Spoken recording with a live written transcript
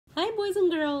Hi boys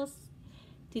and girls!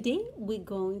 Today we're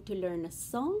going to learn a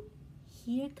song,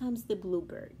 Here Comes the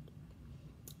Bluebird.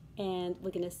 And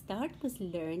we're going to start with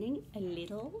learning a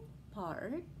little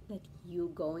part that you're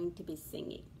going to be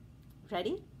singing.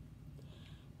 Ready?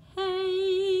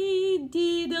 Hey,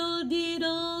 diddle,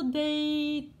 diddle,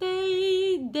 day,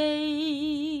 day,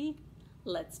 day.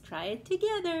 Let's try it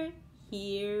together.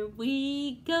 Here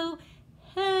we go.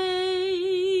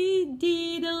 Hey,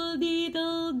 diddle,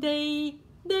 diddle, day,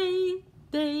 day,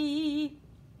 day.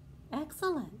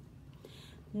 Excellent.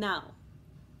 Now,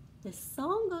 the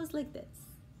song goes like this.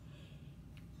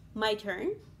 My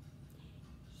turn.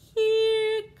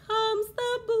 Here comes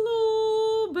the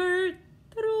bluebird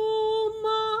through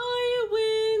my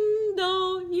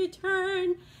window. You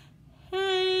turn.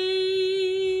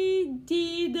 Hey,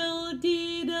 diddle,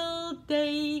 diddle,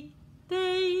 day,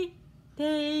 day,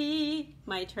 day.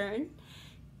 My turn.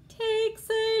 Takes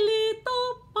a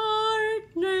little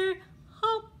partner,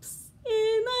 hops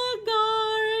in a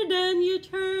garden. You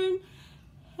turn.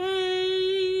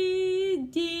 Hey,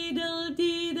 diddle,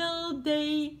 diddle,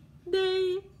 day,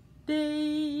 day,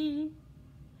 day.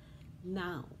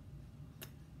 Now,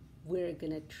 we're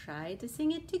gonna try to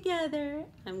sing it together.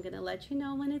 I'm gonna let you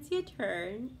know when it's your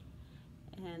turn,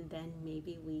 and then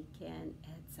maybe we can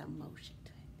add some motion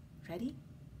to it. Ready?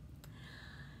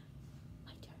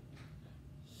 My turn.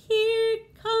 Here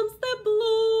comes the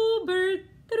bluebird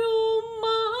through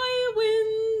my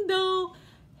window.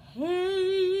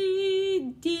 Hey,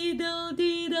 diddle,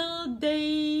 diddle,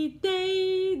 day,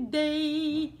 day,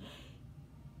 day.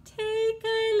 Take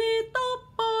a little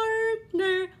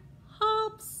partner,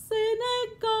 hops in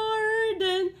a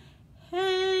garden.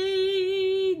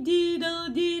 Hey, diddle,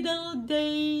 diddle,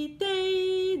 day,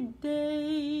 day,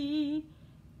 day.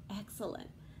 Excellent.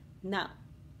 Now,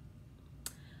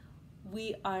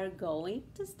 we are going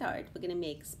to start. We're going to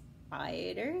make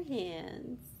spider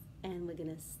hands, and we're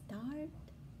going to start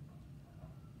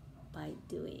by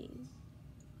doing,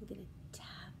 we're going to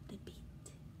tap the beat.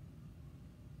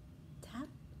 Tap,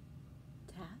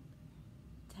 tap,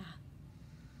 tap,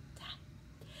 tap.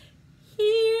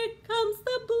 Here comes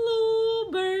the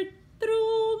bluebird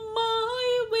through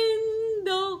my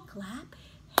window. Clap.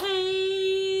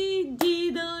 Hey,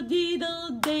 diddle,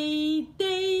 diddle, day,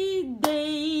 day,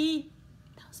 day.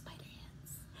 Now spider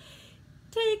hands.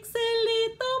 Takes a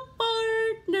little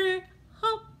partner,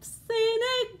 hops in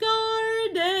a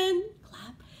garden.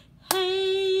 Clap.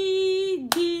 Hey,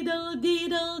 diddle,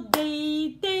 diddle, day,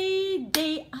 day,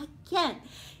 day. Again.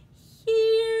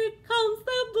 Here comes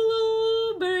the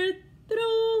bluebird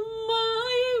through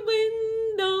my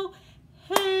window.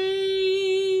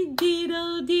 Hey,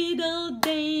 diddle, diddle,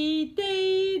 day,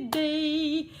 day,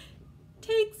 day.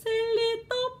 Takes a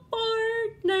little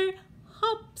partner,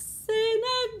 hops in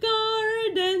a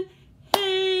garden.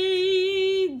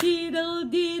 Hey, diddle,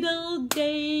 diddle,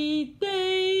 day,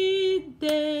 day,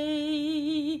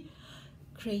 day.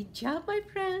 Great job, my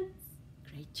friends.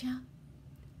 Great job.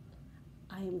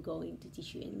 I am going to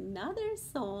teach you another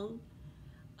song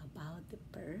about the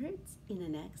birds in the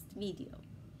next video.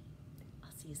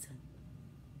 I'll see you soon.